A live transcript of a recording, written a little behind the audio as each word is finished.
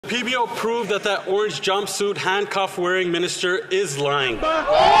PBO proved that that orange jumpsuit, handcuff-wearing minister is lying. Hey,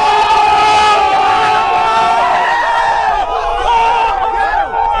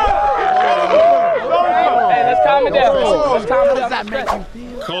 let's calm it down. Let's calm it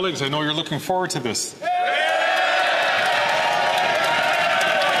down. Colleagues, I know you're looking forward to this.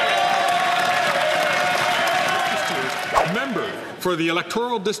 Member for the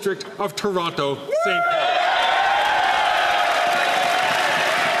electoral district of Toronto, St. Paul.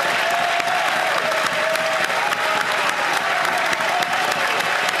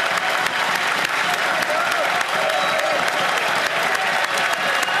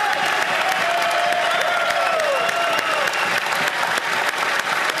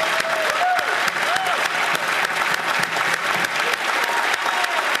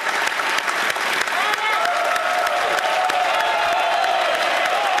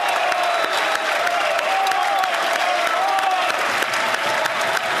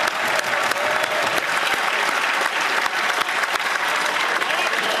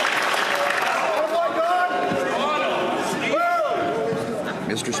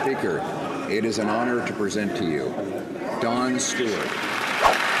 Mr. Speaker, it is an honor to present to you Don Stewart.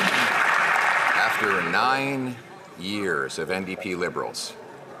 After 9 years of NDP Liberals,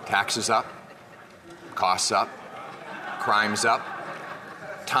 taxes up, costs up, crimes up,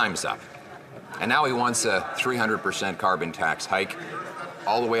 time's up. And now he wants a 300% carbon tax hike,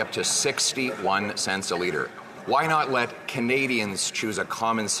 all the way up to 61 cents a litre. Why not let Canadians choose a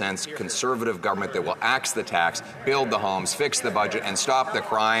common-sense Conservative government that will axe the tax, build the homes, fix the budget, and stop the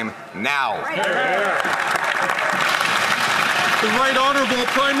crime now? The Right Honourable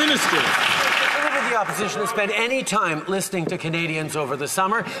Prime Minister. If the opposition had spent any time listening to Canadians over the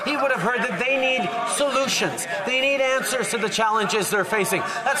summer, he would have heard that they need solutions. They need answers to the challenges they're facing.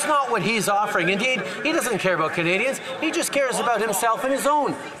 That's not what he's offering. Indeed, he doesn't care about Canadians. He just cares about himself and his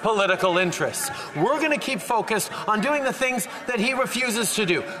own political interests. We're going to keep focused on doing the things that he refuses to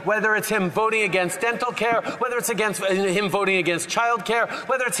do, whether it's him voting against dental care, whether it's him voting against child care,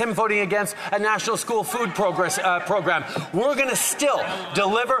 whether it's him voting against a national school food program. We're going to still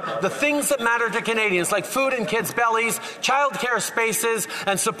deliver the things that matter to Canadians, like food in kids' bellies, childcare spaces,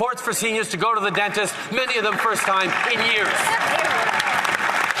 and supports for seniors to go to the dentist, many of them first time in years.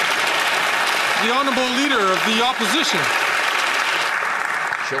 The Honourable Leader of the Opposition.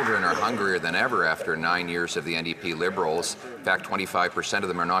 Children are hungrier than ever after 9 years of the NDP Liberals. In fact, 25% of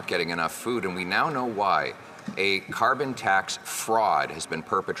them are not getting enough food, and we now know why. A carbon tax fraud has been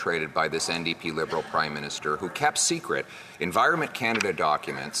perpetrated by this NDP Liberal Prime Minister, who kept secret Environment Canada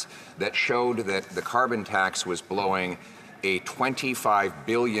documents that showed that the carbon tax was blowing a $25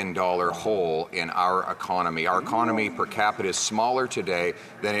 billion hole in our economy. Our economy per capita is smaller today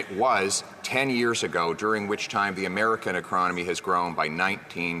than it was 10 years ago, during which time the American economy has grown by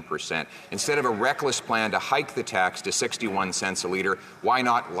 19%. Instead of a reckless plan to hike the tax to 61 cents a litre, why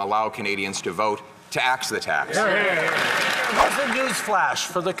not allow Canadians to vote to axe the tax? Here's a news flash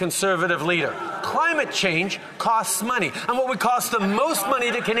for the Conservative leader. Climate change costs money. And what would cost the most money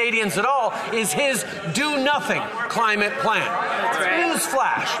to Canadians at all is his do-nothing climate plan. News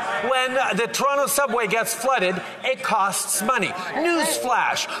flash. When the Toronto subway gets flooded, it costs money. News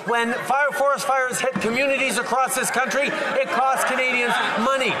flash. When forest fires hit communities across this country, it costs Canadians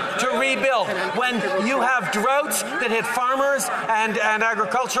money to rebuild. When you have droughts that hit farmers and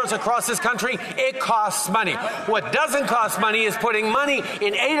agriculturists across this country, it costs money. What doesn't cost money is putting money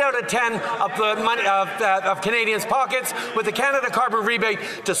in 8 out of 10 of the money of Canadians' pockets with the Canada Carbon Rebate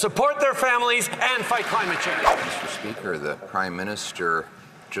to support their families and fight climate change. Mr. Speaker, the Prime Minister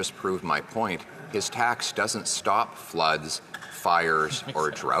just proved my point. His tax doesn't stop floods, fires,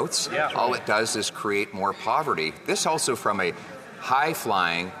 or droughts. All it does is create more poverty. This also from a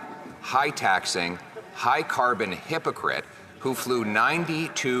high-flying, high-taxing, high-carbon hypocrite who flew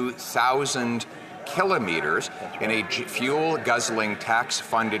 92,000 kilometers in a fuel-guzzling,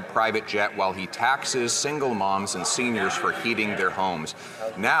 tax-funded private jet while he taxes single moms and seniors for heating their homes.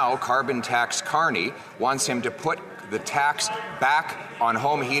 Now, carbon tax Carney wants him to put the tax back on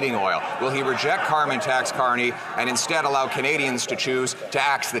home heating oil. Will he reject carbon tax Carney and instead allow Canadians to choose to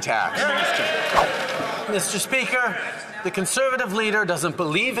axe the tax? Mr. Speaker, the Conservative leader doesn't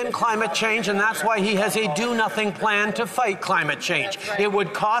believe in climate change, and that's why he has a do-nothing plan to fight climate change. It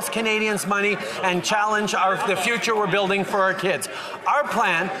would cost Canadians money and challenge the future we're building for our kids. Our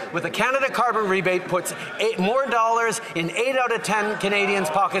plan, with the Canada Carbon Rebate, puts more dollars in 8 out of 10 Canadians'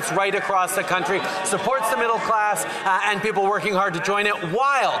 pockets right across the country, supports the middle class and people working hard to join it,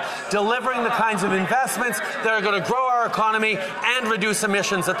 while delivering the kinds of investments that are going to grow our our economy and reduce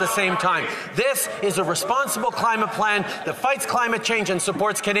emissions at the same time. This is a responsible climate plan that fights climate change and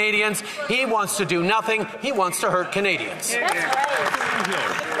supports Canadians. He wants to do nothing. He wants to hurt Canadians. The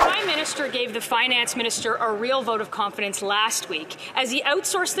Prime Minister gave the Finance Minister a real vote of confidence last week as he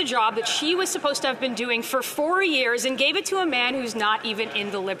outsourced the job that she was supposed to have been doing for 4 years and gave it to a man who's not even in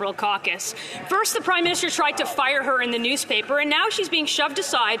the Liberal caucus. First, the Prime Minister tried to fire her in the newspaper, and now she's being shoved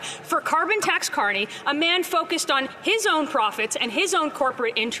aside for carbon tax Carney, a man focused on his own profits and his own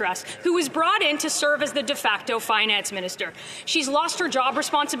corporate interests, who was brought in to serve as the de facto Finance Minister. She's lost her job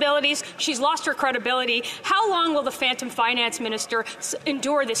responsibilities. She's lost her credibility. How long will the phantom Finance Minister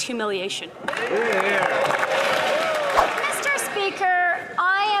endure this humiliation? Mr. Speaker,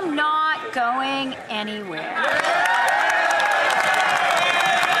 I am not going anywhere.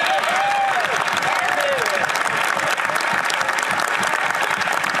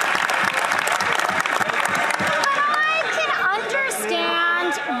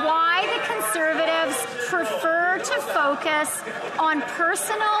 Focus on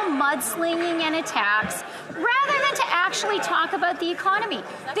personal mudslinging and attacks rather than to actually talk about the economy.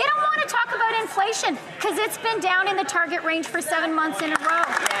 They don't want to talk about inflation because it's been down in the target range for 7 months in a row.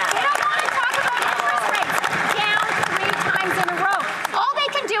 They don't want to talk about interest rates down 3 times in a row. All they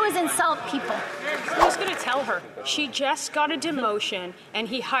can do is insult people. Who's going to tell her? She just got a demotion, and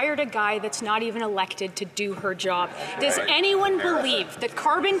he hired a guy that's not even elected to do her job. Does anyone believe that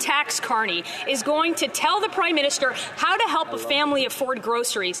carbon tax Carney is going to tell the Prime Minister how to help a family afford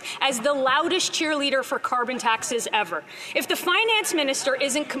groceries as the loudest cheerleader for carbon taxes ever? If the Finance Minister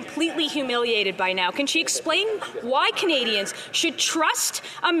isn't completely humiliated by now, can she explain why Canadians should trust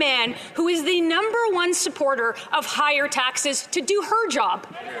a man who is the #1 supporter of higher taxes to do her job?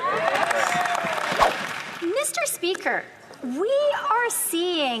 Mr. Speaker, we are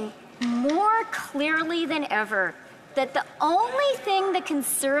seeing more clearly than ever that the only thing the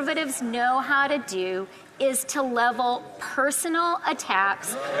Conservatives know how to do is to level personal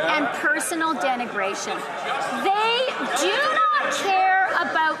attacks and personal denigration. They do not care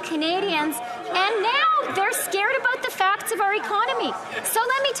about Canadians, and now they're scared about the facts of our economy. So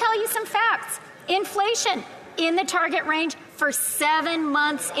let me tell you some facts. Inflation in the target range for 7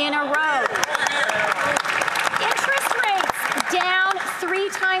 months in a row. Interest rates down 3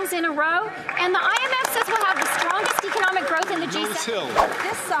 times in a row, and the IMF says we'll have the strongest economic growth in the G7.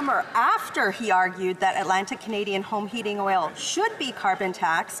 This summer, after he argued that Atlantic Canadian home heating oil should be carbon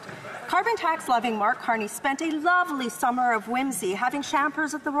tax loving Mark Carney spent a lovely summer of whimsy having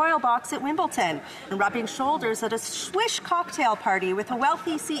champers at the Royal Box at Wimbledon and rubbing shoulders at a swish cocktail party with a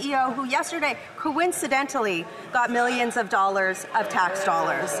wealthy CEO who yesterday coincidentally got millions of dollars of tax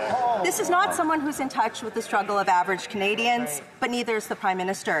dollars. This is not someone who's in touch with the struggle of average Canadians, but neither is the Prime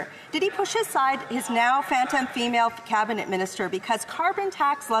Minister. Did he push aside his now phantom female cabinet minister because carbon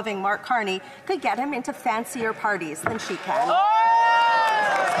tax loving Mark Carney could get him into fancier parties than she can?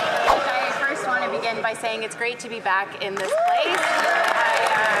 I first want to begin by saying it's great to be back in this place.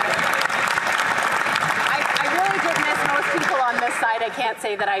 I really did miss most people on this side. I can't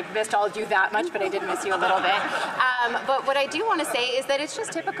say that I missed all of you that much, but I did miss you a little bit. But what I do want to say is that it's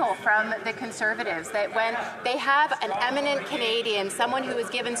just typical from the Conservatives that when they have an eminent Canadian, someone who has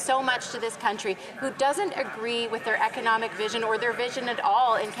given so much to this country, who doesn't agree with their economic vision or their vision at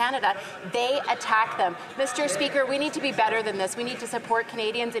all in Canada, they attack them. Mr. Speaker, we need to be better than this. We need to support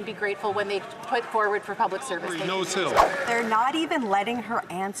Canadians and be grateful when they put forward for public service. They're not even letting her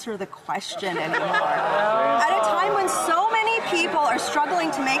answer the question anymore. At a time when so many people are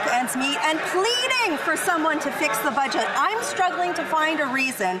struggling to make ends meet and pleading for someone to fix the budget, I'm struggling to find a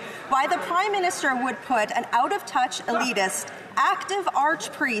reason why the Prime Minister would put an out-of-touch elitist, active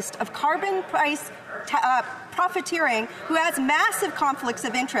archpriest of carbon price profiteering who has massive conflicts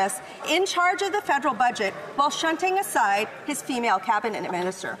of interest in charge of the federal budget while shunting aside his female cabinet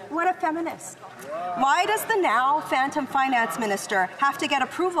minister. What a feminist. Why does the now phantom finance minister have to get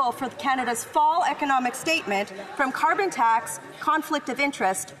approval for Canada's fall economic statement from carbon tax, conflict of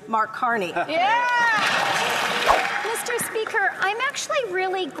interest, Mark Carney? Yeah! Mr. Speaker, I'm actually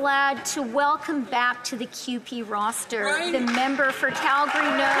really glad to welcome back to the QP roster the member for Calgary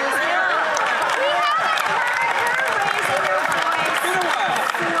Nose. We haven't heard her raising her voice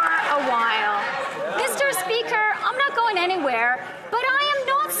for a while. Mr. Speaker, I'm not going anywhere, but I am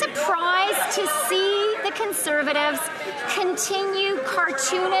not surprised to see the Conservatives continue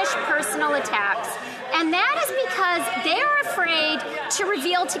cartoonish personal attacks. And that is because they are afraid to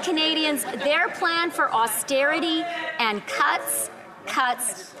reveal to Canadians their plan for austerity and cuts,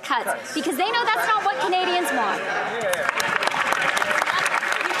 because they know that's not what Canadians want.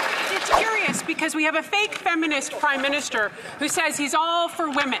 it's curious because we have a fake feminist prime minister who says he's all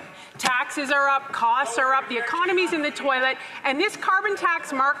for women. Taxes are up, costs are up, the economy's in the toilet, and this carbon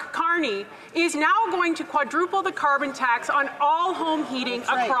tax Mark Carney is now going to quadruple the carbon tax on all home heating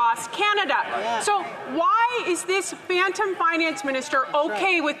across Canada. So why is this phantom finance minister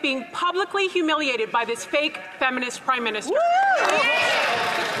okay with being publicly humiliated by this fake feminist prime minister?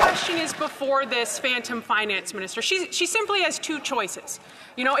 The question is before this phantom finance minister. She simply has two choices.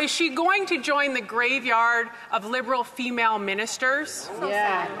 You know, is she going to join the graveyard of liberal female ministers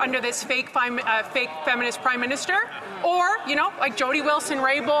under this fake feminist prime minister? Or, you know, like Jody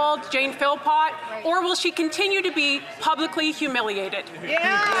Wilson-Raybould, Jane Philpott, or will she continue to be publicly humiliated?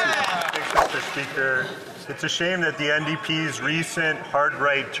 Mr. Speaker, it's a shame that the NDP's recent hard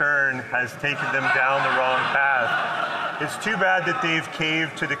right turn has taken them down the wrong path. It's too bad that they've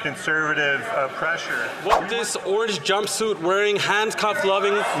caved to the Conservative pressure. What this orange jumpsuit wearing, handcuff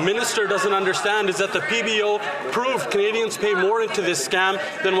loving minister doesn't understand is that the PBO proved Canadians pay more into this scam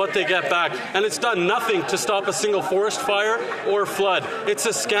than what they get back. And it's done nothing to stop a single forest fire or flood. It's a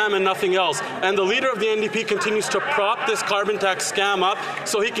scam and nothing else. And the leader of the NDP continues to prop this carbon tax scam up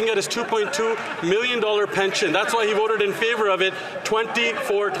so he can get his $2.2 million pension. That's why he voted in favor of it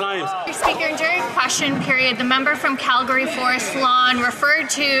 24 times. Mr. Speaker, during question period, the member from Calgary Forest Lawn referred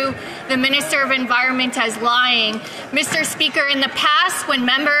to the Minister of Environment as lying. Mr. Speaker, in the past, when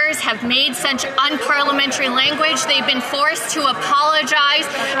members have made such unparliamentary language, they've been forced to apologize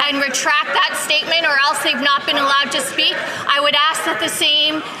and retract that statement, or else they've not been allowed to speak. I would ask that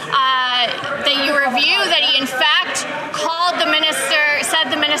that you review that he in fact called the minister, said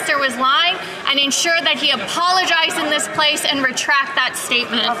the minister was lying, and ensure that he apologized in this place and retract that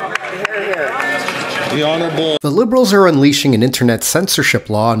statement. The Liberals are unleashing an internet censorship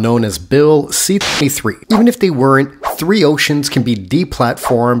law known as Bill C-23. Even if they weren't, Three Oceans can be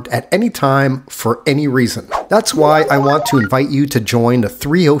deplatformed at any time for any reason. That's why I want to invite you to join the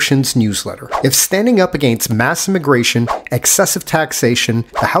Three Oceans newsletter. If standing up against mass immigration, excessive taxation,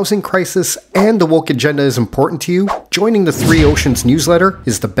 the housing crisis, and the woke agenda is important to you, joining the Three Oceans newsletter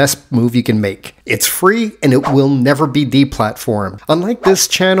is the best move you can make. It's free and it will never be deplatformed. Unlike this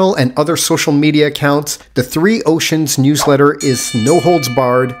channel and other social media accounts, the Three Oceans newsletter is no holds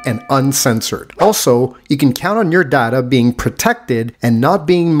barred and uncensored. Also, you can count on your data being protected and not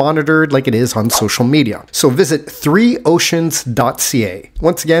being monitored like it is on social media. So visit 3oceans.ca.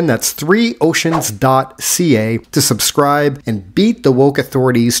 Once again, that's 3oceans.ca to subscribe and beat the woke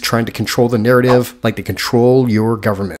authorities trying to control the narrative like they control your government.